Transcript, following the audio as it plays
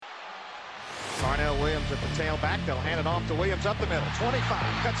Darnell Williams at the tailback. They'll hand it off to Williams up the middle. 25,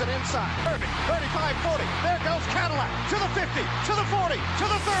 cuts it inside. 30, 35, 40. There goes Cadillac to the 50, to the 40, to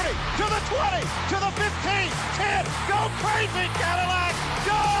the 30, to the 20, to the 15, 10. Go crazy, Cadillac!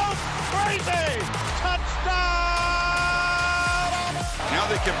 Go crazy! Touchdown! Now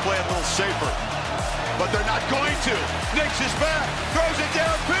they can play a little safer, but they're not going to. Nix is back, throws it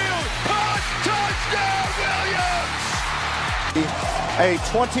downfield. Caught! Touchdown, Williams! A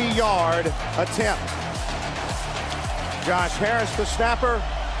 20-yard attempt. Josh Harris, the snapper.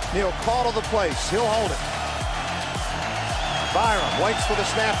 He'll call to the place. He'll hold it. Byram waits for the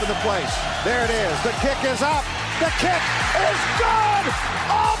snap to the place. There it is. The kick is up. The kick is good.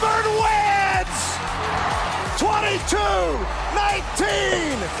 Auburn wins.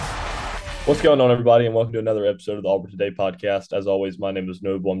 22-19. What's going on, everybody, and welcome to another episode of the Auburn Today podcast. As always, my name is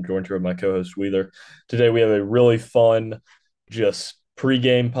Noble. I'm joined here with my co-host Wheeler. Today we have a really fun, just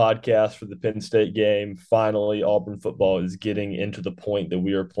pregame podcast for the Penn State game. Finally, Auburn football is getting into the point that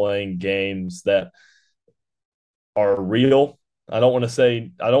we are playing games that are real. I don't want to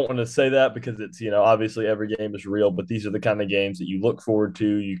say that because it's, obviously every game is real, but these are the kind of games that you look forward to.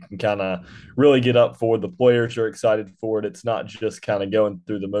 You can kind of really get up for. The players are excited for it. It's not just kind of going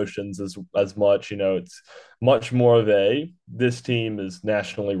through the motions as much. It's much more of this team is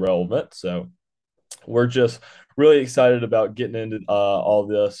nationally relevant. So we're just really excited about getting into all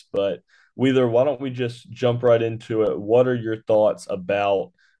this. But Wheeler, why don't we just jump right into it? What are your thoughts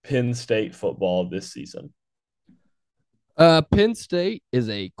about Penn State football this season? Penn State is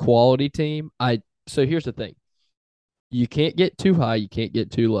a quality team. So here's the thing. You can't get too high, you can't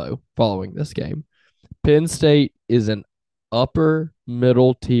get too low following this game. Penn State is an upper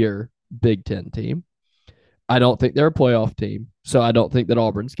middle tier Big Ten team. I don't think they're a playoff team, so I don't think that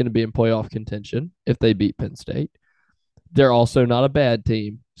Auburn's going to be in playoff contention if they beat Penn State. They're also not a bad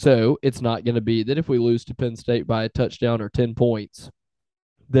team, so it's not going to be that if we lose to Penn State by a touchdown or 10 points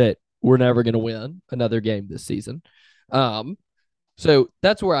that we're never going to win another game this season. So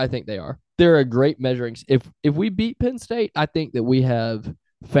that's where I think they are. They're a great measuring. If we beat Penn State, I think that we have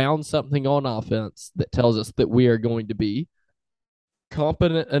found something on offense that tells us that we are going to be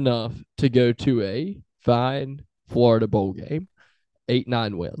competent enough to go to a fine Florida bowl game,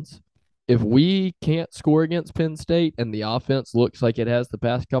 8-9 wins. If we can't score against Penn State and the offense looks like it has the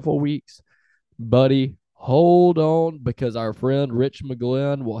past couple of weeks, buddy, hold on, because our friend Rich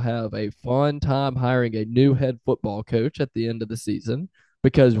McGlynn will have a fun time hiring a new head football coach at the end of the season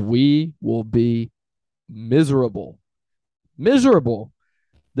because we will be miserable. Miserable.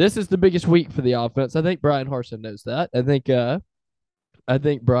 This is the biggest week for the offense. I think Brian Harsin knows that. I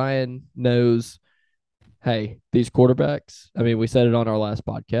think Brian knows, hey, these quarterbacks, we said it on our last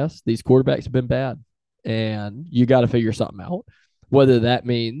podcast, these quarterbacks have been bad, and you got to figure something out, whether that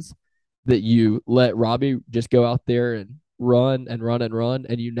means that you let Robbie just go out there and run,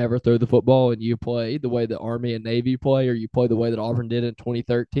 and you never throw the football, and you play the way the Army and Navy play, or you play the way that Auburn did in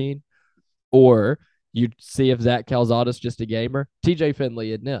 2013, or you see if Zach Calzada's just a gamer. TJ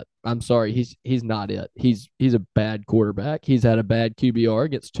Finley isn't it. I'm sorry, he's not it. He's a bad quarterback. He's had a bad QBR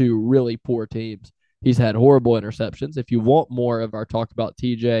against two really poor teams. He's had horrible interceptions. If you want more of our talk about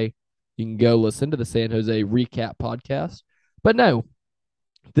TJ, you can go listen to the San Jose Recap podcast. But no,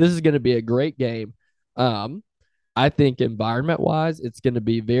 this is going to be a great game. I think environment-wise, it's going to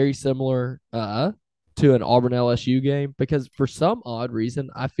be very similar to an Auburn-LSU game because for some odd reason,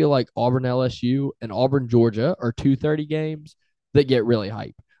 I feel like Auburn-LSU and Auburn-Georgia are 2:30 games that get really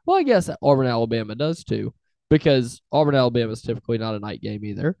hype. Well, I guess Auburn-Alabama does too because Auburn-Alabama is typically not a night game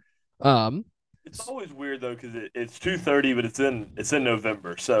either. It's always weird though because it's 2:30, but it's in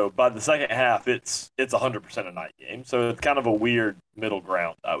November. So by the second half, it's 100% a night game. So it's kind of a weird middle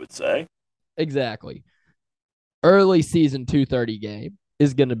ground, I would say. Exactly. Early season 2:30 game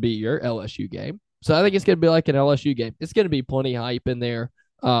is going to be your LSU game. So I think it's going to be like an LSU game. It's going to be plenty hype in there.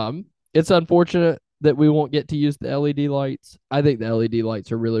 It's unfortunate that we won't get to use the LED lights. I think the LED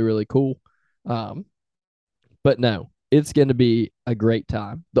lights are really, really cool. But no. It's going to be a great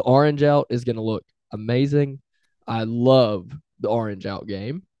time. The orange out is going to look amazing. I love the orange out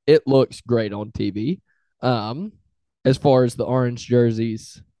game. It looks great on TV. As far as the orange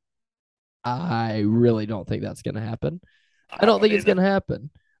jerseys, I really don't think that's going to happen. I don't think it's going to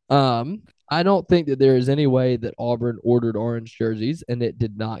happen. I don't think that there is any way that Auburn ordered orange jerseys and it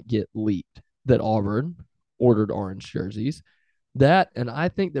did not get leaked that Auburn ordered orange jerseys. That, and I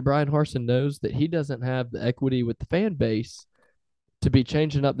think that Brian Harsin knows that he doesn't have the equity with the fan base to be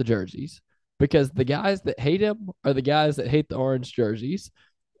changing up the jerseys because the guys that hate him are the guys that hate the orange jerseys.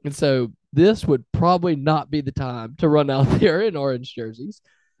 And so this would probably not be the time to run out there in orange jerseys.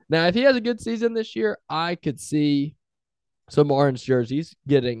 Now, if he has a good season this year, I could see some orange jerseys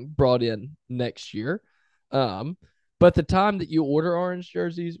getting brought in next year. But the time that you order orange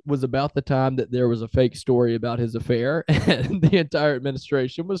jerseys was about the time that there was a fake story about his affair, and the entire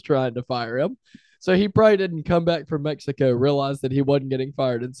administration was trying to fire him. So he probably didn't come back from Mexico, realize that he wasn't getting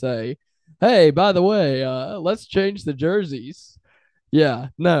fired, and say, "Hey, by the way, let's change the jerseys." Yeah,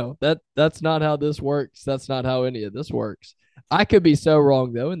 no, that's not how this works. That's not how any of this works. I could be so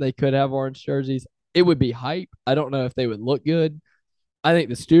wrong though, and they could have orange jerseys. It would be hype. I don't know if they would look good. I think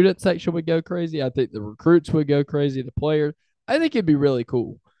the student section would go crazy. I think the recruits would go crazy. The players. I think it'd be really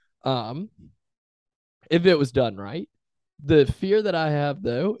cool. Um, if it was done right. The fear that I have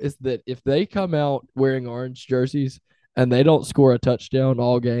though is that if they come out wearing orange jerseys and they don't score a touchdown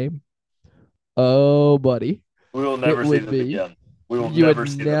all game, oh buddy, We will it never see would them be again. We will you never would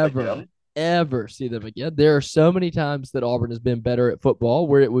see them never again. ever see them again. There are so many times that Auburn has been better at football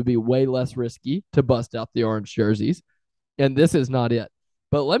where it would be way less risky to bust out the orange jerseys, and this is not it.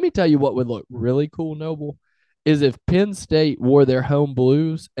 But let me tell you what would look really cool, Noble, is if Penn State wore their home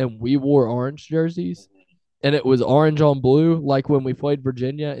blues and we wore orange jerseys, and it was orange on blue, like when we played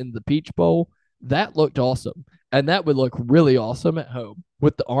Virginia in the Peach Bowl. That looked awesome, and that would look really awesome at home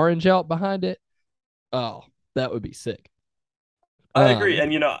with the orange out behind it. Oh, that would be sick. I agree,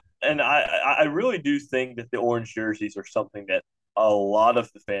 Um, and I really do think that the orange jerseys are something that a lot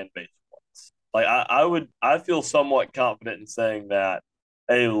of the fan base wants. Like I feel somewhat confident in saying that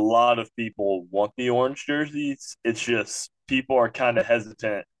a lot of people want the orange jerseys. It's just people are kind of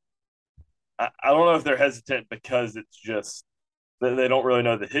hesitant. I don't know if they're hesitant because it's just they don't really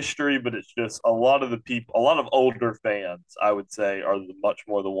know the history, but it's just a lot of the people, a lot of older fans, I would say, are much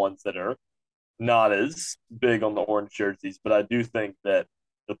more the ones that are not as big on the orange jerseys, but I do think that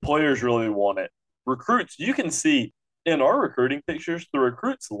the players really want it. Recruits, you can see in our recruiting pictures, the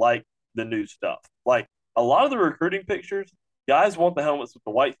recruits like the new stuff. Like a lot of the recruiting pictures, guys want the helmets with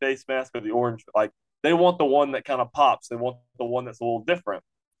the white face mask or the orange. Like they want the one that kind of pops. They want the one that's a little different.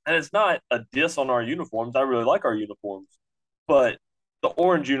 And it's not a diss on our uniforms. I really like our uniforms, but the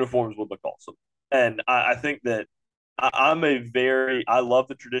orange uniforms would look awesome. And I think that I love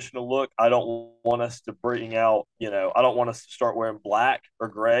the traditional look. I don't want us to bring out, I don't want us to start wearing black or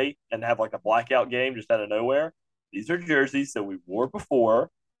gray and have like a blackout game just out of nowhere. These are jerseys that we wore before.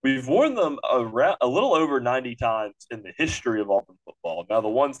 We've worn them around a little over 90 times in the history of Auburn football. Now, the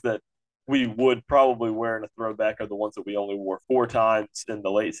ones that we would probably wear in a throwback are the ones that we only wore 4 times in the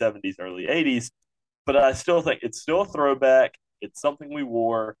late 70s, early 80s. But I still think it's still a throwback. It's something we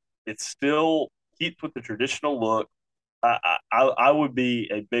wore. It still keeps with the traditional look. I would be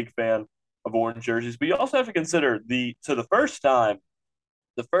a big fan of orange jerseys, but you also have to consider the first time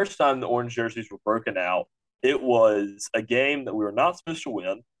the orange jerseys were broken out, it was a game that we were not supposed to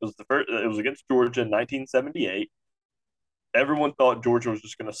win. It was against Georgia in 1978. Everyone thought Georgia was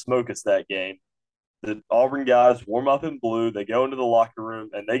just going to smoke us that game. The Auburn guys warm up in blue. They go into the locker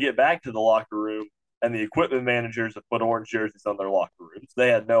room and they get back to the locker room, and the equipment managers have put orange jerseys on their locker rooms. They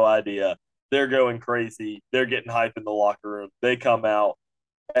had no idea. They're going crazy. They're getting hype in the locker room. They come out,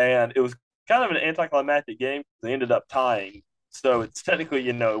 and it was kind of an anticlimactic game. They ended up tying. So it's technically,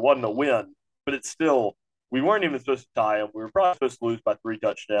 it wasn't a win, but it's still, we weren't even supposed to tie them. We were probably supposed to lose by 3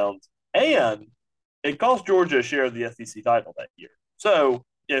 touchdowns. And it cost Georgia a share of the SEC title that year. So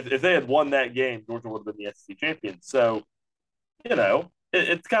if they had won that game, Georgia would have been the SEC champion. So,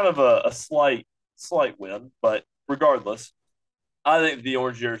 it's kind of a slight win, but regardless, I think the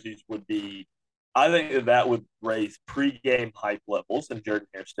orange jerseys would be. I think that would raise pregame hype levels in Jordan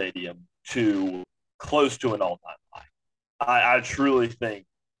Hare Stadium to close to an all-time high. I truly think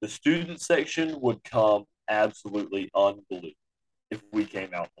the student section would come absolutely unglued if we came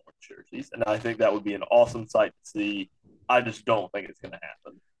out in orange jerseys, and I think that would be an awesome sight to see. I just don't think it's going to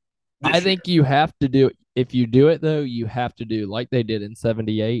happen. I think you have to do it. If you do it, though, you have to do like they did in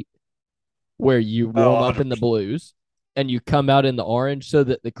 78, where you warm up in the blues and you come out in the orange so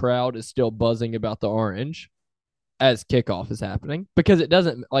that the crowd is still buzzing about the orange as kickoff is happening. Because it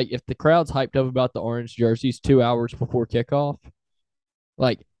doesn't, like, if the crowd's hyped up about the orange jerseys 2 hours before kickoff,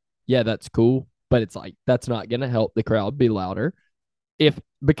 like, yeah, that's cool. But it's like, that's not going to help the crowd be louder.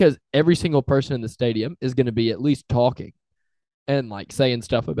 Because every single person in the stadium is going to be at least talking and like saying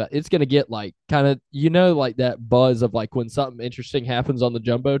stuff about it's going to get like kind of like that buzz of like when something interesting happens on the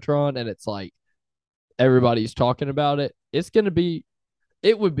jumbotron and it's like everybody's talking about it. It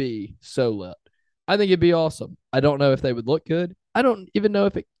would be so lit. I think it'd be awesome. I don't know if they would look good. I don't even know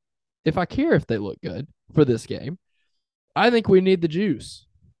if I care if they look good for this game. I think we need the juice.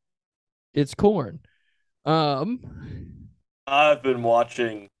 It's corn. I've been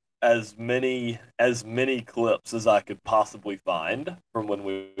watching as many clips as I could possibly find from when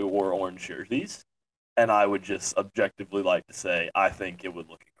we wore orange jerseys, and I would just objectively like to say I think it would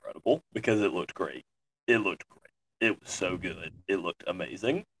look incredible because it looked great. It looked great. It was so good. It looked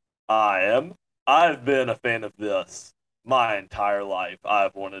amazing. I am. I've been a fan of this my entire life.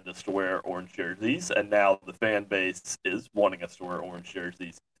 I've wanted us to wear orange jerseys, and now the fan base is wanting us to wear orange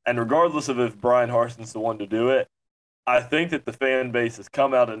jerseys. And regardless of if Brian Harson's the one to do it, I think that the fan base has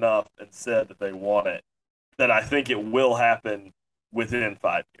come out enough and said that they want it, that I think it will happen within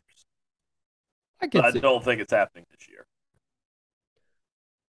 5 years. I But could I see. don't think it's happening this year.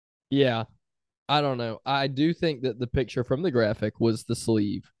 Yeah, I don't know. I do think that the picture from the graphic was the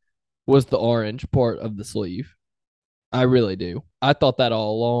sleeve, was the orange part of the sleeve. I really do. I thought that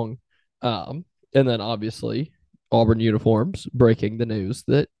all along. And then obviously Auburn uniforms breaking the news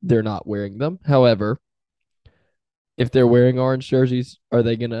that they're not wearing them. However, if they're wearing orange jerseys, are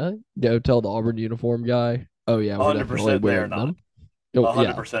they gonna go tell the Auburn uniform guy, "Oh yeah, we're definitely 100% they are wearing not. them"? Oh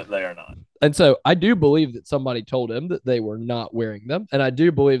yeah. 100% they are not. And so I do believe that somebody told him that they were not wearing them, and I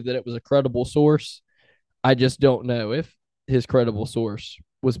do believe that it was a credible source. I just don't know if his credible source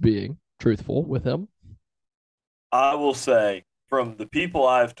was being truthful with him. I will say, from the people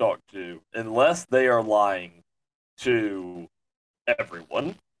I've talked to, unless they are lying to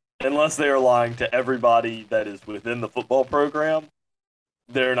everyone, unless they are lying to everybody that is within the football program,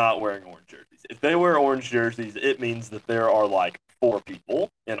 they're not wearing orange jerseys. If they wear orange jerseys, it means that there are like 4 people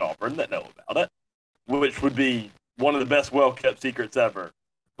in Auburn that know about it, which would be one of the best well kept secrets ever.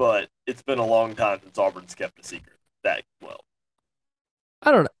 But it's been a long time since Auburn's kept a secret that well.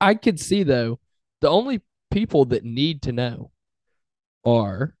 I don't know. I could see though, the only people that need to know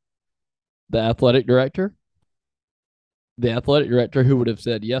are the athletic director. The athletic director who would have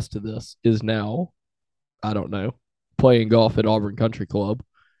said yes to this is now, I don't know, playing golf at Auburn Country Club.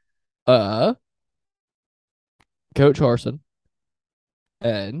 Uh Coach Harson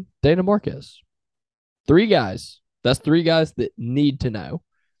and Dana Marquez. 3 guys. That's 3 guys that need to know.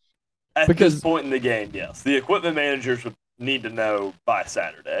 At Because- this point in the game, yes, the equipment managers would need to know by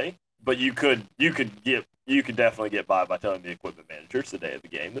Saturday. But you could definitely get by telling the equipment managers the day of the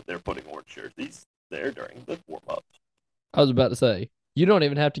game that they're putting orange jerseys there during the warm ups. I was about to say, you don't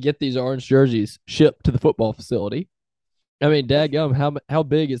even have to get these orange jerseys shipped to the football facility. I mean, dadgum, how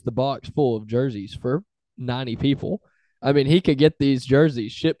big is the box full of jerseys for 90 people? I mean, he could get these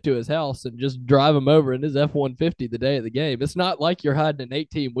jerseys shipped to his house and just drive them over in his F-150 the day of the game. It's not like you're hiding an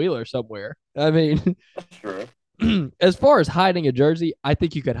 18-wheeler somewhere. I mean, That's true. as far as hiding a jersey, I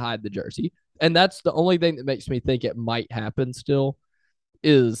think you could hide the jersey. And that's the only thing that makes me think it might happen still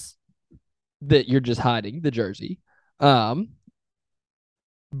is that you're just hiding the jersey. But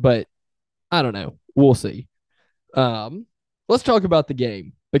I don't know. We'll see. Let's talk about the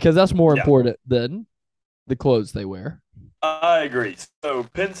game because that's more important than the clothes they wear. I agree. So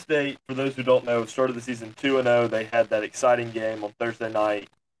Penn State, for those who don't know, started the season 2-0. They had that exciting game on Thursday night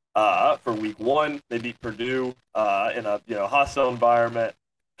for week 1. They beat Purdue in a hostile environment,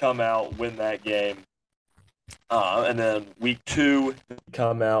 come out, win that game. And then week 2,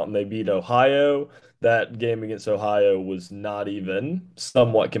 come out and they beat Ohio. That game against Ohio was not even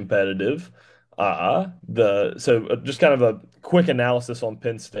somewhat competitive. Just kind of a quick analysis on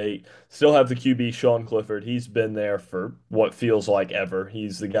Penn State. Still have the QB Sean Clifford. He's been there for what feels like ever.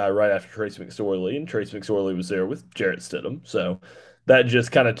 He's the guy right after Trace McSorley, and Trace McSorley was there with Jarrett Stidham. So that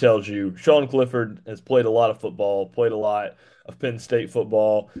just kind of tells you Sean Clifford has played a lot of football, played a lot of Penn State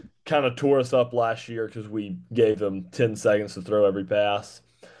football. Kind of tore us up last year because we gave him 10 seconds to throw every pass.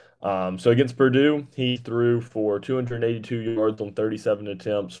 So against Purdue, he threw for 282 yards on 37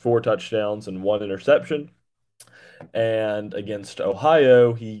 attempts, 4 touchdowns, and 1 interception. And against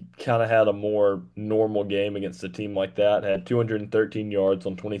Ohio, he kind of had a more normal game against a team like that. Had 213 yards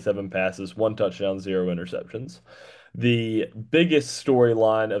on 27 passes, 1 touchdown, 0 interceptions. The biggest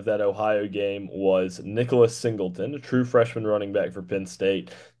storyline of that Ohio game was Nicholas Singleton, a true freshman running back for Penn State.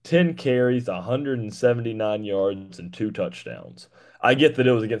 10 carries, 179 yards, and 2 touchdowns. I get that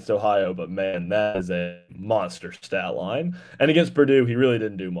it was against Ohio, but man, that is a monster stat line. And against Purdue, he really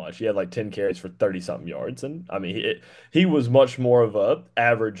didn't do much. He had like 10 carries for 30-something yards. And I mean, he was much more of a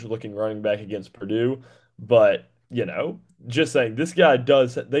average looking running back against Purdue. But, just saying,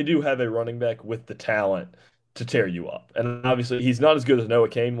 they do have a running back with the talent to tear you up. And obviously, he's not as good as Noah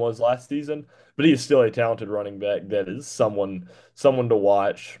Cain was last season, but he is still a talented running back that is someone to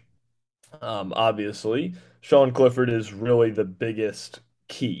watch. Obviously, Sean Clifford is really the biggest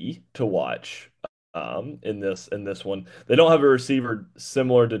key to watch in this one. They don't have a receiver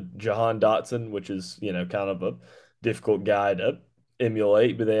similar to Jahan Dotson, which is kind of a difficult guy to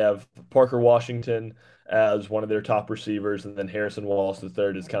emulate, but they have Parker Washington as one of their top receivers, and then Harrison Wallace the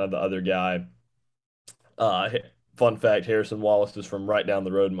third is kind of the other guy. Uh, Fun fact: Harrison Wallace is from right down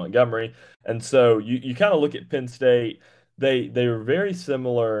the road in Montgomery, and so you kind of look at Penn State. They were very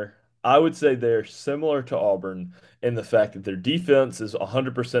similar. I would say they're similar to Auburn in the fact that their defense is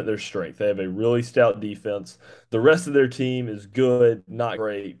 100% their strength. They have a really stout defense. The rest of their team is good, not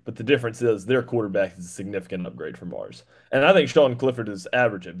great, but the difference is their quarterback is a significant upgrade from ours. And I think Sean Clifford is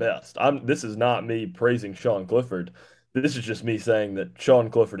average at best. This is not me praising Sean Clifford. This is just me saying that Sean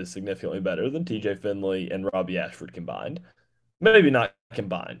Clifford is significantly better than TJ Finley and Robbie Ashford combined. Maybe not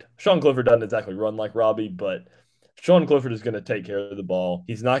combined. Sean Clifford doesn't exactly run like Robbie, but Sean Clifford is going to take care of the ball.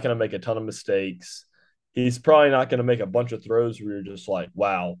 He's not going to make a ton of mistakes. He's probably not going to make a bunch of throws where you're just like,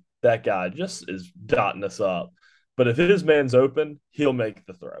 wow, that guy just is dotting us up. But if his man's open, he'll make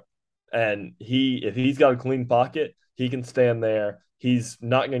the throw. And if he's got a clean pocket, he can stand there. He's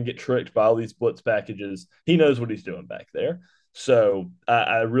not going to get tricked by all these blitz packages. He knows what he's doing back there. So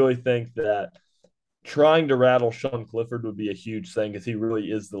I really think that trying to rattle Sean Clifford would be a huge thing because he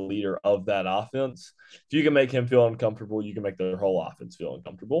really is the leader of that offense. If you can make him feel uncomfortable, you can make their whole offense feel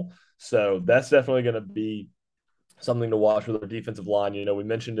uncomfortable. So that's definitely going to be something to watch with our defensive line. We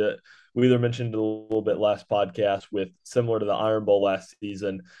mentioned it. We either mentioned it a little bit last podcast with similar to the Iron Bowl last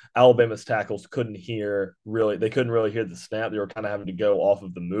season. Alabama's tackles they couldn't really hear the snap. They were kind of having to go off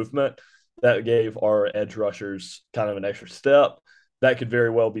of the movement. That gave our edge rushers kind of an extra step. That could very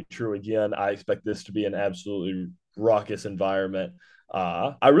well be true again. I expect this to be an absolutely raucous environment.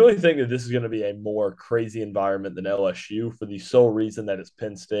 I really think that this is going to be a more crazy environment than LSU for the sole reason that it's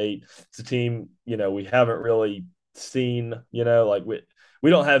Penn State. It's a team, we haven't really seen, we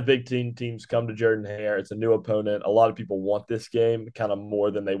don't have big teams come to Jordan-Hare. It's a new opponent. A lot of people want this game kind of more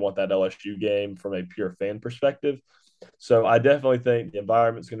than they want that LSU game from a pure fan perspective. So I definitely think the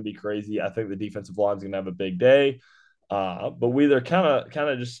environment's going to be crazy. I think the defensive line is going to have a big day. But we either kind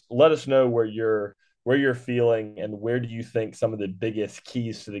of just let us know where you're feeling and where do you think some of the biggest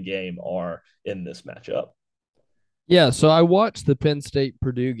keys to the game are in this matchup. Yeah, so I watched the Penn State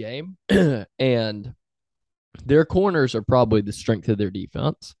Purdue game, and their corners are probably the strength of their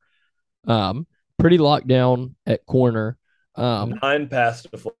defense. Pretty locked down at corner. 9 pass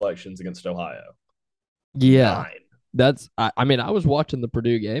deflections against Ohio. Yeah. 9. I was watching the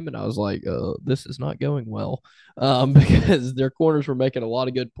Purdue game and I was like, this is not going well, because their corners were making a lot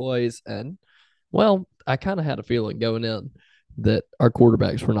of good plays. And, well, I kind of had a feeling going in that our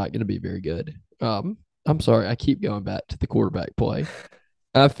quarterbacks were not going to be very good. I'm sorry, I keep going back to the quarterback play.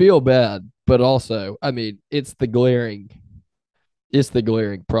 I feel bad, but also, it's the glaring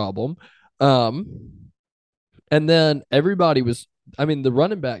problem. And then everybody the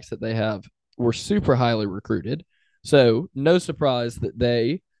running backs that they have were super highly recruited. So no surprise that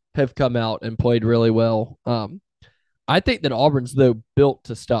they have come out and played really well. I think that Auburn's, though, built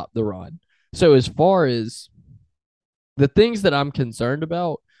to stop the run. So as far as the things that I'm concerned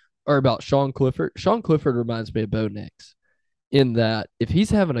about are about Sean Clifford. Sean Clifford reminds me of Bo Nix in that if he's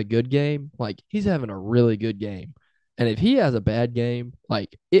having a good game, he's having a really good game. And if he has a bad game,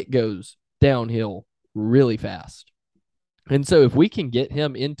 it goes downhill really fast. And so if we can get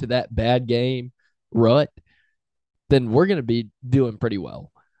him into that bad game rut, then we're going to be doing pretty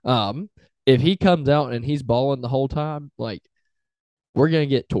well. If he comes out and he's balling the whole time, we're going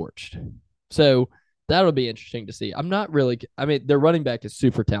to get torched. So that'll be interesting to see. Their running back is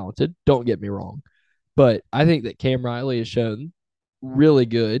super talented. Don't get me wrong. But I think that Cam Riley has shown really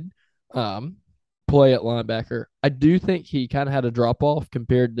good play at linebacker. I do think he kind of had a drop-off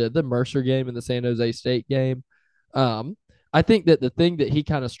compared to the Mercer game and the San Jose State game. I think that the thing that he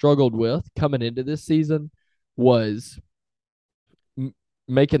kind of struggled with coming into this season was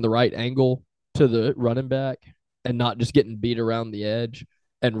making the right angle to the running back and not just getting beat around the edge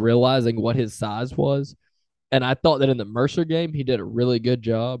and realizing what his size was. And I thought that in the Mercer game, he did a really good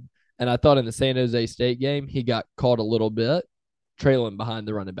job. And I thought in the San Jose State game, he got caught a little bit, trailing behind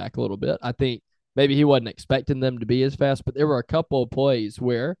the running back a little bit. I think maybe he wasn't expecting them to be as fast, but there were a couple of plays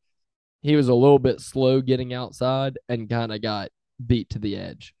where he was a little bit slow getting outside and kind of got beat to the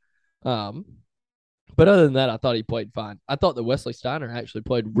edge. But other than that, I thought he played fine. I thought that Wesley Steiner actually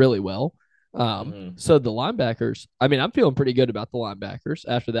played really well. So the linebackers, I'm feeling pretty good about the linebackers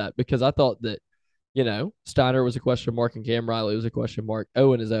after that because I thought that, Steiner was a question mark and Cam Riley was a question mark.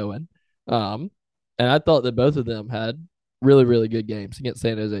 Owen is Owen. And I thought that both of them had really, really good games against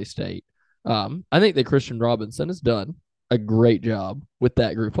San Jose State. I think that Christian Robinson has done a great job with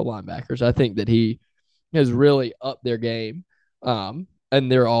that group of linebackers. I think that he has really upped their game. And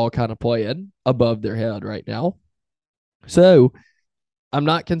they're all kind of playing above their head right now. So I'm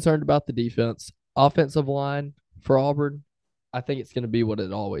not concerned about the defense. Offensive line for Auburn, I think it's going to be what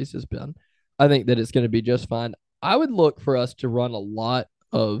it always has been. I think that it's going to be just fine. I would look for us to run a lot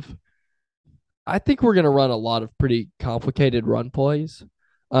of I think we're going to run a lot of pretty complicated run plays.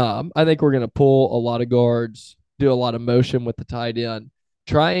 I think we're going to pull a lot of guards, do a lot of motion with the tight end,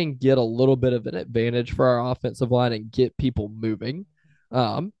 try and get a little bit of an advantage for our offensive line and get people moving.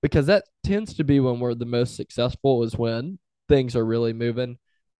 Because that tends to be when we're the most successful is when things are really moving.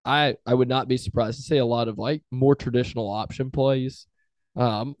 I would not be surprised to see a lot of like more traditional option plays,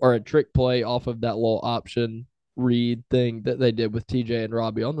 or a trick play off of that little option read thing that they did with TJ and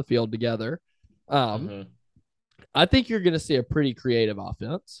Robbie on the field together. Mm-hmm. I think you're going to see a pretty creative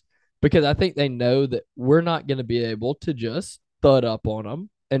offense because I think they know that we're not going to be able to just thud up on them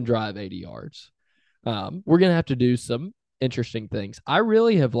and drive 80 yards. We're going to have to do some interesting things. I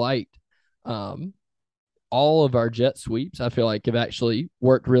really have liked all of our jet sweeps. I feel like have actually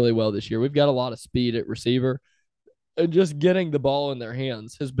worked really well this year. We've got a lot of speed at receiver, and just getting the ball in their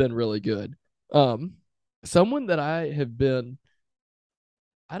hands has been really good. Someone that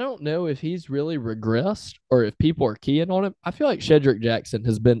I don't know if he's really regressed or if people are keying on him. I feel like Shedrick Jackson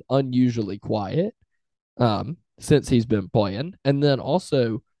has been unusually quiet since he's been playing. And then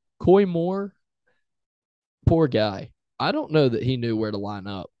also Coy Moore, poor guy. I don't know that he knew where to line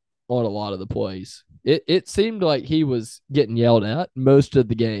up on a lot of the plays. It seemed like he was getting yelled at most of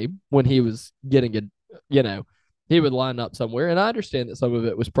the game when he was getting he would line up somewhere. And I understand that some of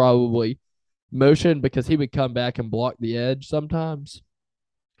it was probably motion because he would come back and block the edge sometimes.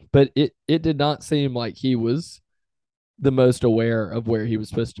 But it did not seem like he was the most aware of where he was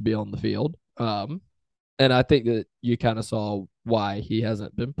supposed to be on the field. And I think that you kind of saw why he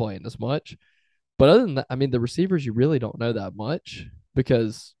hasn't been playing as much. But other than that, I mean, the receivers, you really don't know that much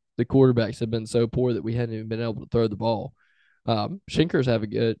because the quarterbacks have been so poor that we hadn't even been able to throw the ball. Shinkers had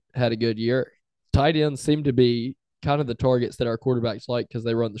a good year. Tight ends seem to be kind of the targets that our quarterbacks like because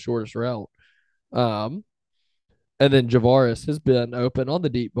they run the shortest route. And then Javaris has been open on the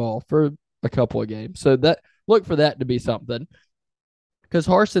deep ball for a couple of games. So that look for that to be something. Because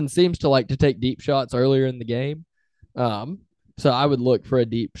Harsin seems to like to take deep shots earlier in the game. So I would look for a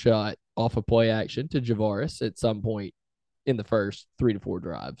deep shot off a play action to Javaris at some point in the first 3 to 4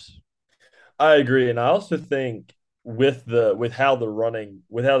 drives. I agree, and I also think with how the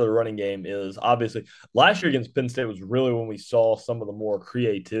running game is obviously last year against Penn State was really when we saw some of the more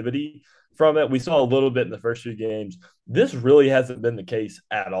creativity from it. We saw a little bit in the first 2 games. This really hasn't been the case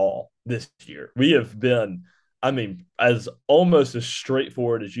at all this year. We have been, I mean, as almost as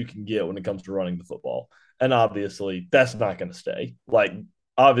straightforward as you can get when it comes to running the football. And obviously, that's not going to stay. Like,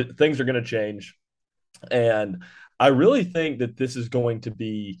 things are going to change. And I really think that this is going to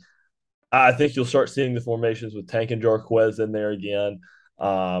be – I think you'll start seeing the formations with Tank and Jarquez in there again.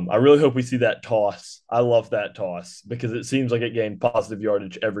 I really hope we see that toss. I love that toss because it seems like it gained positive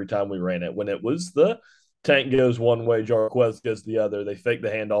yardage every time we ran it. When it was the Tank goes one way, Jarquez goes the other. They fake the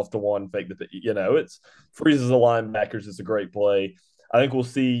handoff to one, it's freezes the linebackers. It's a great play. I think we'll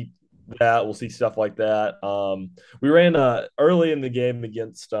see that. We'll see stuff like that. We ran early in the game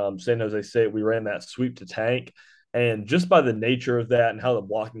against San Jose State. We ran that sweep to Tank. And just by the nature of that and how the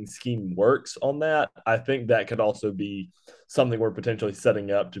blocking scheme works on that, I think that could also be something we're potentially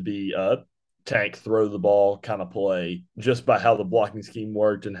setting up to be a Tank throw the ball kind of play just by how the blocking scheme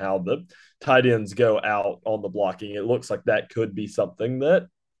worked and how the tight ends go out on the blocking. It looks like that could be something that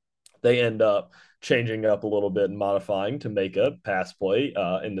they end up changing up a little bit and modifying to make a pass play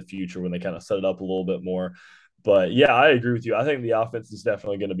in the future when they kind of set it up a little bit more. But yeah, I agree with you. I think the offense is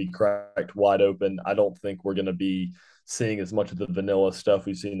definitely going to be cracked wide open. I don't think we're going to be seeing as much of the vanilla stuff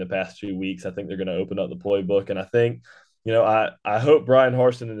we've seen in the past 2 weeks. I think they're going to open up the playbook. And I think, I hope Brian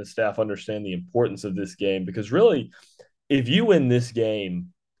Harsin and his staff understand the importance of this game because really, if you win this game,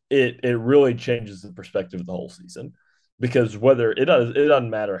 it really changes the perspective of the whole season. Because it doesn't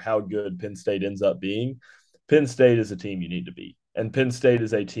matter how good Penn State ends up being, Penn State is a team you need to beat. And Penn State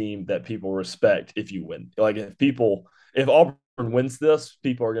is a team that people respect if you win. Like if Auburn wins this,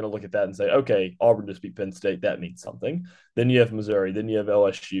 people are going to look at that and say, okay, Auburn just beat Penn State. That means something. Then you have Missouri. Then you have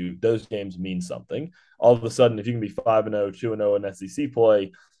LSU. Those games mean something. All of a sudden, if you can be 5-0, 2-0 in SEC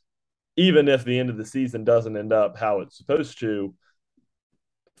play, even if the end of the season doesn't end up how it's supposed to,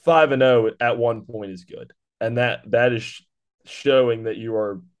 5-0 at one point is good. And that is showing that you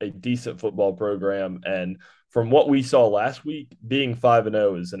are a decent football program. And from what we saw last week, being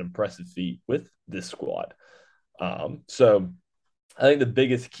 5-0 is an impressive feat with this squad. So I think the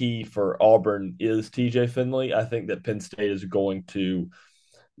biggest key for Auburn is TJ Finley. I think that Penn State is going to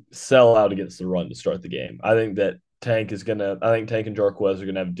sell out against the run to start the game. I think that Tank and Jarquez are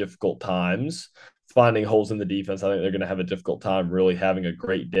gonna have difficult times finding holes in the defense. I think they're gonna have a difficult time really having a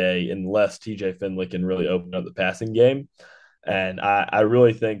great day unless TJ Finley can really open up the passing game. And I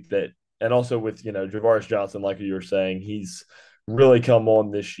really think that, and also with, Javaris Johnson, like you were saying, he's really come on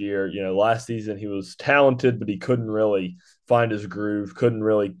this year. Last season he was talented, but he couldn't really find his groove, couldn't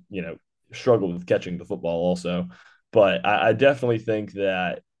really, struggle with catching the football also. But I definitely think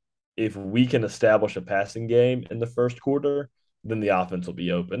that if we can establish a passing game in the first quarter, then the offense will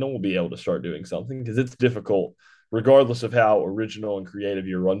be open and we'll be able to start doing something because it's difficult, regardless of how original and creative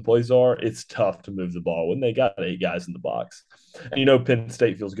your run plays are. It's tough to move the ball when they got 8 guys in the box. And Penn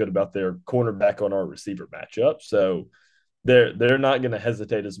State feels good about their cornerback on our receiver matchup, so they're not going to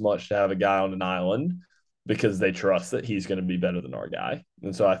hesitate as much to have a guy on an island because they trust that he's going to be better than our guy.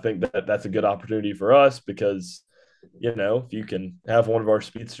 And so I think that that's a good opportunity for us because if you can have one of our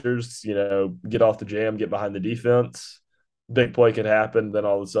speedsters, get off the jam, get behind the defense, big play could happen, then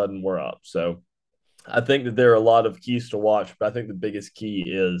all of a sudden we're up. So I think that there are a lot of keys to watch, but I think the biggest key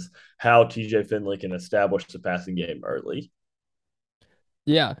is how TJ Finley can establish the passing game early.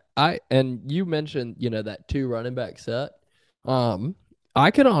 Yeah, and you mentioned, that 2 running back set.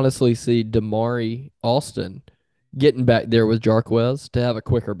 I could honestly see Damari Alston getting back there with Jarquez to have a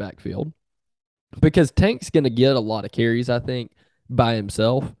quicker backfield because Tank's going to get a lot of carries, I think, by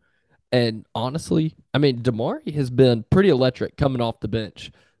himself. And honestly, I mean, Damari has been pretty electric coming off the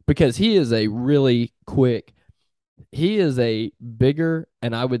bench because he is a really quick, he is a bigger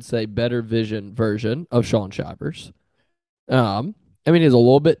and I would say better vision version of Sean Shivers. I mean, he's a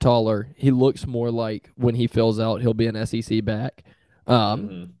little bit taller. He looks more like when he fills out, he'll be an SEC back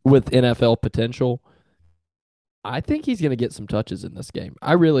with NFL potential. I think he's going to get some touches in this game.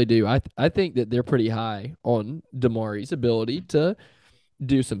 I really do. I think that they're pretty high on Damari's ability to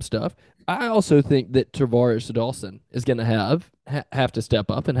do some stuff. I also think that Travaris Dawson is going to have to step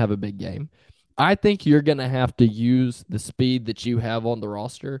up and have a big game. I think you're going to have to use the speed that you have on the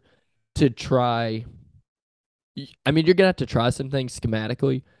roster to try. I mean, you're going to have to try some things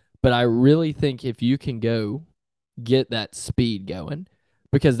schematically, but I really think if you can go get that speed going,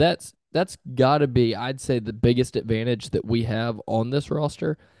 because that's got to be, I'd say, the biggest advantage that we have on this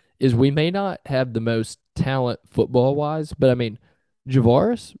roster is we may not have the most talent football-wise, but I mean,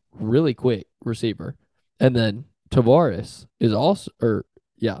 Javaris, really quick receiver. And then Tavares is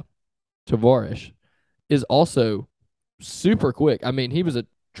also super quick. I mean, he was a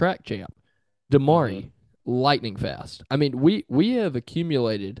track champ. Damari, lightning fast. I mean, we have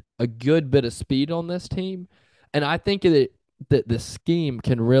accumulated a good bit of speed on this team, and I think that the scheme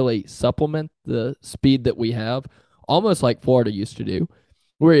can really supplement the speed that we have, almost like Florida used to do,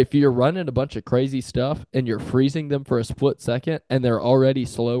 where if you're running a bunch of crazy stuff and you're freezing them for a split second and they're already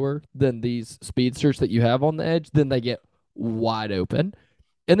slower than these speedsters that you have on the edge, then they get wide open.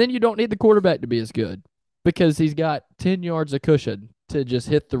 And then you don't need the quarterback to be as good because he's got 10 yards of cushion to just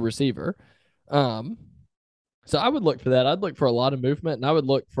hit the receiver. So I would look for that. I'd look for a lot of movement, and I would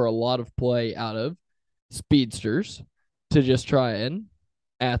look for a lot of play out of speedsters to just try and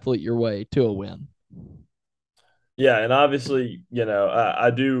athlete your way to a win. Yeah, and obviously,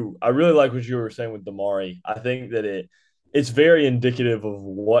 I really like what you were saying with Damari. I think that it's very indicative of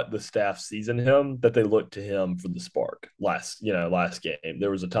what the staff sees in him that they look to him for the spark. Last game,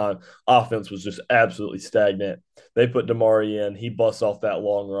 there was a time offense was just absolutely stagnant. They put Damari in, he busts off that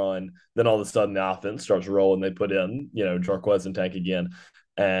long run, then all of a sudden the offense starts rolling. They put in, Jarquez and Tank again,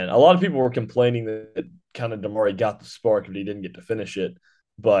 and a lot of people were complaining that kind of Damari got the spark, but he didn't get to finish it.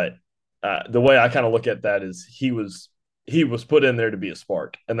 But the way I kind of look at that is he was put in there to be a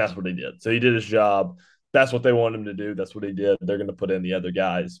spark, and that's what he did. So he did his job. That's what they want him to do. That's what he did. They're going to put in the other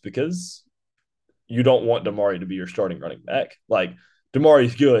guys because you don't want Damari to be your starting running back. Like,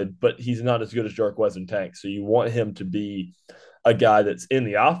 Damari's good, but he's not as good as Jarquez and Tank. So you want him to be a guy that's in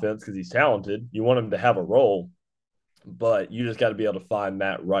the offense because he's talented. You want him to have a role, but you just got to be able to find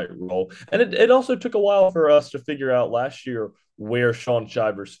that right role. And it also took a while for us to figure out last year where Sean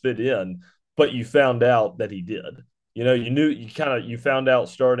Shivers fit in, but you found out that he did. You found out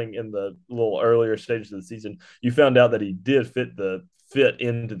starting in the little earlier stages of the season, you found out that he did fit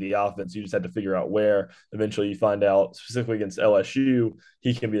into the offense. You just had to figure out where. Eventually you find out specifically against LSU,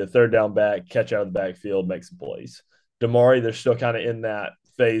 he can be the third down back, catch out of the backfield, make some plays. Damari, they're still kind of in that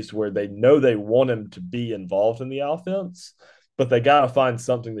phase where they know they want him to be involved in the offense, but they got to find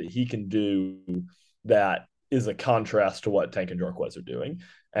something that he can do that is a contrast to what Tank and Jarquez are doing.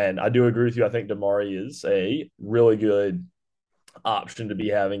 And I do agree with you. I think Damari is a really good option to be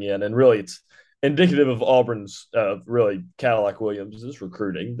having in. And really, it's indicative of Auburn's really Cadillac Williams'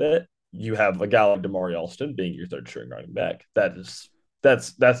 recruiting that you have a guy like Damari Alston being your third string running back. That's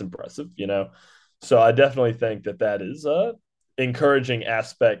impressive, you know. So I definitely think that is a encouraging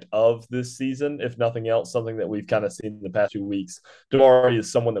aspect of this season, if nothing else, something that we've kind of seen in the past 2 weeks. Damari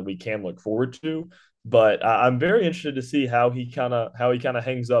is someone that we can look forward to, but I'm very interested to see how he kind of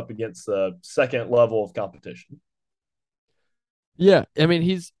hangs up against the second level of competition. Yeah, I mean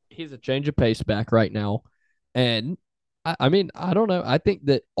he's a change of pace back right now, and I mean I don't know. I think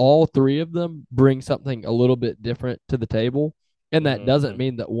that all three of them bring something a little bit different to the table, and that doesn't Mm-hmm.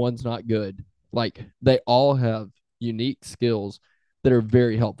 mean that one's not good. Like they all have unique skills that are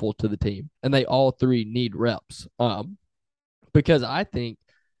very helpful to the team, and they all three need reps. Because I think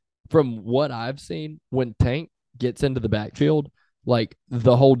from what I've seen, when Tank gets into the backfield, like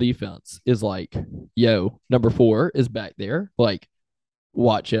the whole defense is like, yo, number 4 is back there. Like,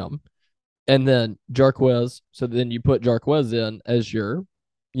 watch him. And then Jarquez, so then you put Jarquez in as your,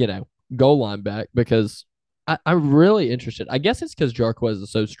 goal line back because I'm really interested. I guess it's because Jarquez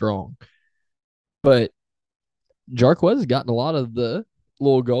is so strong, but Jarquez has gotten a lot of the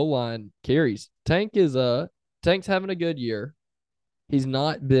little goal line carries. Tank's having a good year. He's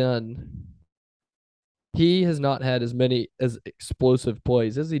not been he has not had as many as explosive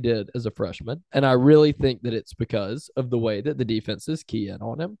plays as he did as a freshman. And I really think that it's because of the way that the defenses key in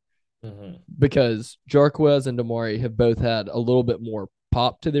on him. Mm-hmm. Because Jarquez and Damari have both had a little bit more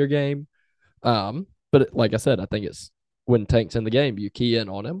pop to their game. But like I said, I think it's when Tank's in the game, you key in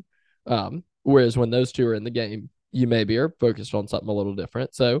on him. Whereas when those two are in the game, you maybe are focused on something a little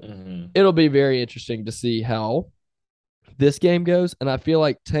different. So Mm-hmm. it'll be very interesting to see how this game goes. And I feel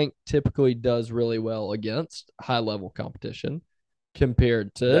like Tank typically does really well against high level competition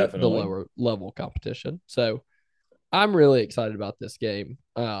compared to the Definitely. lower level competition. So I'm really excited about this game.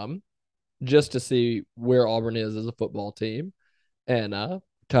 Just to see where Auburn is as a football team and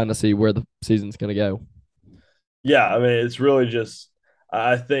kind of see where the season's going to go. Yeah, I mean, it's really just.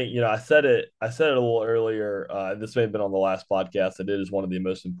 I think I said it a little earlier. This may have been on the last podcast. That it is one of the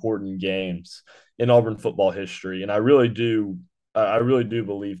most important games in Auburn football history, and I really do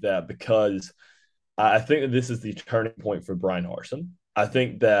believe that because I think that this is the turning point for Brian Harson. I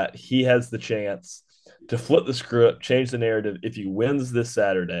think that he has the chance to flip the script, change the narrative. If he wins this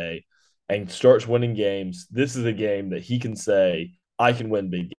Saturday and starts winning games, this is a game that he can say, I can win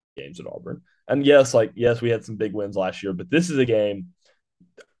big games at Auburn. And yes, we had some big wins last year, but this is a game.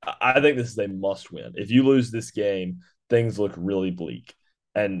 I think this is a must win. If you lose this game, things look really bleak.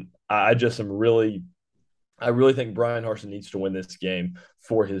 And I just am really I really think Brian Harson needs to win this game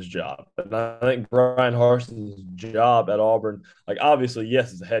for his job. And I think Brian Harson's job at Auburn, like obviously,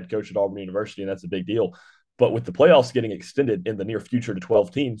 yes, as a head coach at Auburn University, and that's a big deal. But with the playoffs getting extended in the near future to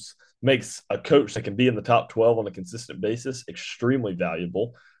 12 teams, makes a coach that can be in the top 12 on a consistent basis extremely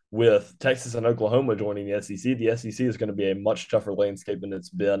valuable. With Texas and Oklahoma joining the SEC is going to be a much tougher landscape than it's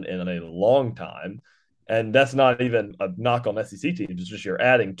been in a long time. And that's not even a knock on SEC teams. It's just you're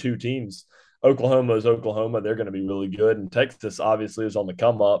adding two teams. Oklahoma is Oklahoma. They're going to be really good. And Texas obviously is on the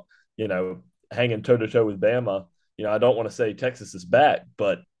come up, hanging toe to toe with Bama. I don't want to say Texas is back,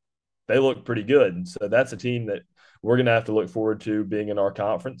 but they look pretty good. And so that's a team that we're going to have to look forward to being in our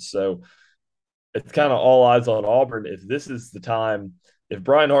conference. So it's kind of all eyes on Auburn. If this is the time, if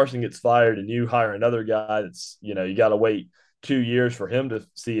Brian Harsin gets fired and you hire another guy that's, you got to wait 2 years for him to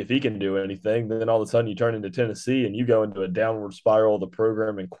see if he can do anything, then all of a sudden you turn into Tennessee and you go into a downward spiral of the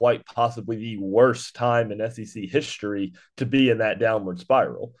program and quite possibly the worst time in SEC history to be in that downward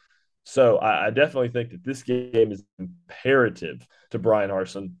spiral. So I definitely think that this game is imperative to Brian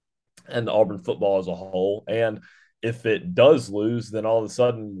Harsin and the Auburn football as a whole. And if it does lose, then all of a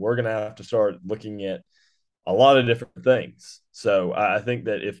sudden we're going to have to start looking at a lot of different things. So I think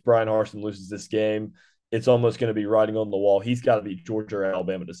that if Brian Harsin loses this game, it's almost going to be writing on the wall. He's got to beat Georgia or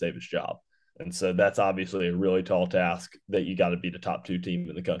Alabama to save his job. And so that's obviously a really tall task that you got to be the top two team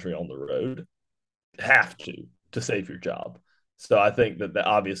in the country on the road. Have to save your job. So I think that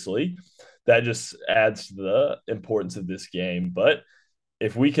obviously that just adds to the importance of this game. But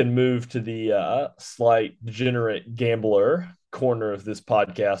if we can move to the slight degenerate gambler corner of this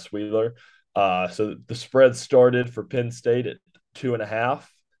podcast, Wheeler. So the spread started for Penn State at 2.5.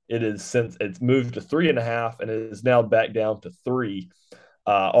 It is since it's moved to 3.5 and it is now back down to 3.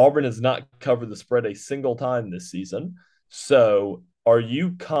 Auburn has not covered the spread a single time this season. So are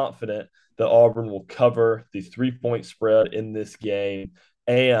you confident that Auburn will cover the 3-point spread in this game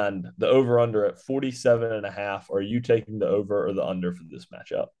and the over under at 47.5? Are you taking the over or the under for this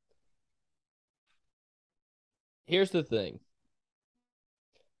matchup? Here's the thing.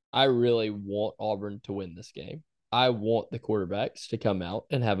 I really want Auburn to win this game. I want the quarterbacks to come out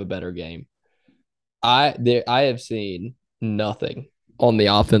and have a better game. I have seen nothing on the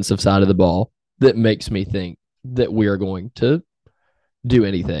offensive side of the ball that makes me think that we are going to do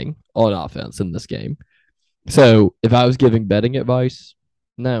anything on offense in this game. So if I was giving betting advice,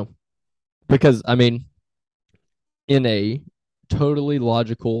 no. Because I mean, in a totally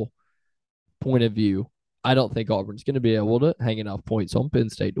logical point of view, I don't think Auburn's going to be able to hang enough points on Penn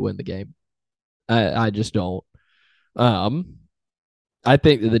State to win the game. I just don't. Um, I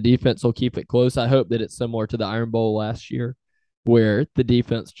think that the defense will keep it close. I hope that it's similar to the Iron Bowl last year, where the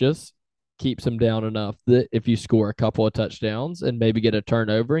defense just keeps them down enough that if you score a couple of touchdowns and maybe get a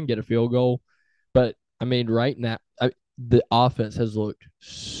turnover and get a field goal. But I mean, right now, the offense has looked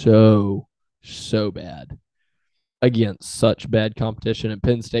so bad against such bad competition. And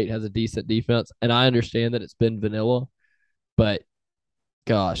Penn State has a decent defense. And I understand that it's been vanilla, but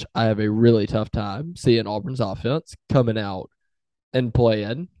gosh, I have a really tough time seeing Auburn's offense coming out and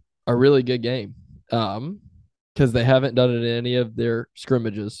playing a really good game. Because they haven't done it in any of their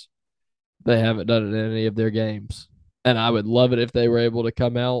scrimmages. They haven't done it in any of their games. And I would love it if they were able to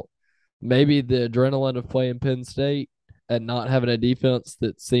come out. Maybe the adrenaline of playing Penn State and not having a defense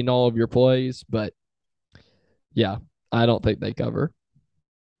that's seen all of your plays. But yeah, I don't think they cover.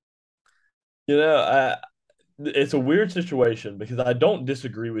 It's a weird situation because I don't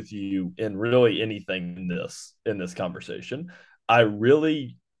disagree with you in really anything in this conversation. I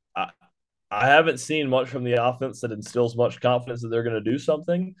really I haven't seen much from the offense that instills much confidence that they're going to do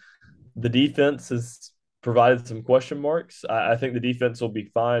something. The defense has provided some question marks. I think the defense will be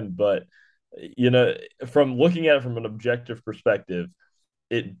fine, but from looking at it from an objective perspective,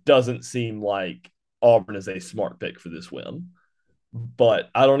 it doesn't seem like Auburn is a smart pick for this win. But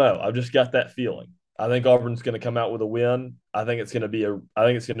I don't know. I've just got that feeling. I think Auburn's going to come out with a win. I think it's going to be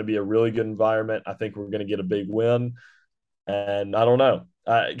a really good environment. I think we're going to get a big win. And I don't know.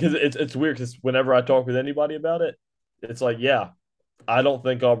 Because it's weird because whenever I talk with anybody about it, it's like, yeah, I don't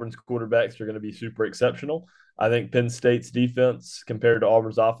think Auburn's quarterbacks are going to be super exceptional. I think Penn State's defense compared to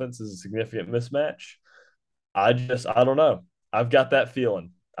Auburn's offense is a significant mismatch. I don't know. I've got that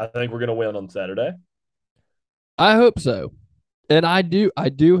feeling. I think we're going to win on Saturday. I hope so. And I do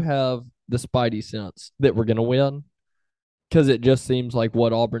have the spidey sense that we're going to win because it just seems like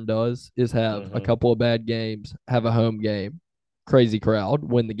what Auburn does is have a couple of bad games, have a home game, crazy crowd,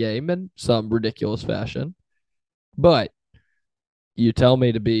 win the game in some ridiculous fashion. But you tell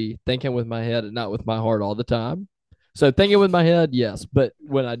me to be thinking with my head and not with my heart all the time. So thinking with my head, yes. But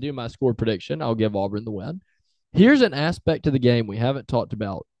when I do my score prediction, I'll give Auburn the win. Here's an aspect to the game we haven't talked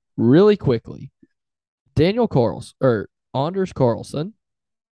about really quickly. Anders Carlson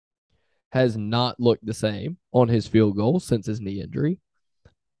has not looked the same on his field goal since his knee injury.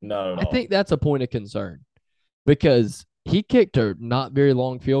 No, I think that's a point of concern because he kicked a not very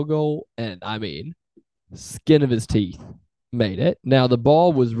long field goal, and I mean, skin of his teeth made it. Now, the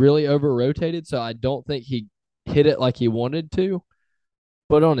ball was really over-rotated, so I don't think he hit it like he wanted to.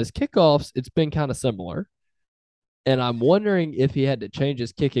 But on his kickoffs, it's been kind of similar. And I'm wondering if he had to change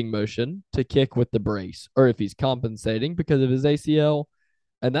his kicking motion to kick with the brace or if he's compensating because of his ACL.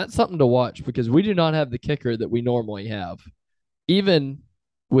 And that's something to watch because we do not have the kicker that we normally have, even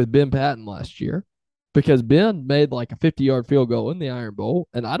with Ben Patton last year, because Ben made like a 50-yard field goal in the Iron Bowl.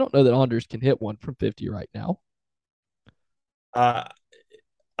 And I don't know that Anders can hit one from 50 right now. I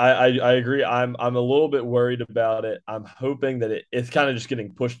agree. I'm a little bit worried about it. I'm hoping that it's kind of just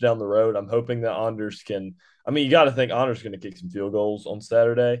getting pushed down the road. I'm hoping that Anders can. I mean, you got to think Anders going to kick some field goals on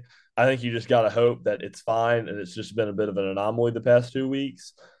Saturday. I think you just got to hope that it's fine and it's just been a bit of an anomaly the past 2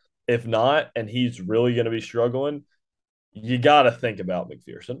 weeks. If not, and he's really going to be struggling, you got to think about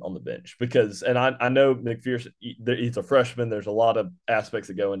McPherson on the bench because, and I know McPherson, he's a freshman. There's a lot of aspects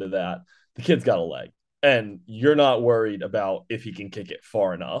that go into that. The kid's got a leg. And you're not worried about if he can kick it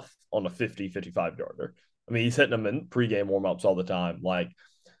far enough on a 50, 55-yarder. I mean, he's hitting them in pregame warmups all the time. Like,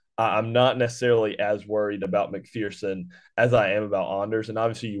 I'm not necessarily as worried about McPherson as I am about Anders. And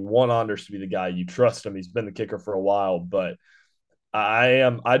obviously, you want Anders to be the guy. You trust him. He's been the kicker for a while. But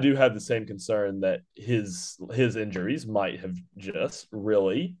I do have the same concern that his injuries might have just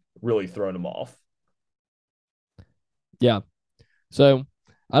really, really thrown him off. Yeah. So,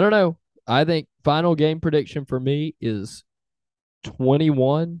 I don't know. I think final game prediction for me is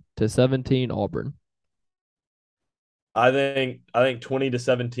 21-17 Auburn. I think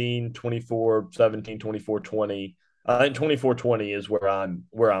 20-17, 24-17, 24-20. I think 24-20 is where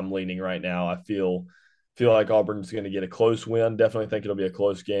I'm leaning right now. I feel like Auburn's going to get a close win. Definitely think it'll be a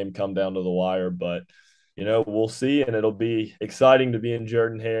close game, come down to the wire, but we'll see, and it'll be exciting to be in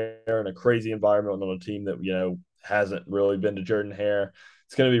Jordan-Hare in a crazy environment on a team that hasn't really been to Jordan Hare.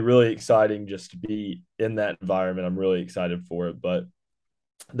 It's going to be really exciting just to be in that environment. I'm really excited for it. But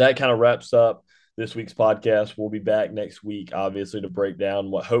that kind of wraps up this week's podcast. We'll be back next week, obviously, to break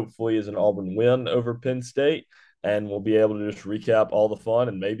down what hopefully is an Auburn win over Penn State. And we'll be able to just recap all the fun,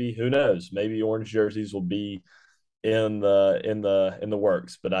 and maybe, who knows, maybe orange jerseys will be in the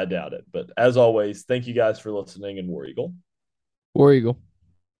works, but I doubt it. But as always, thank you guys for listening, and War Eagle. War Eagle.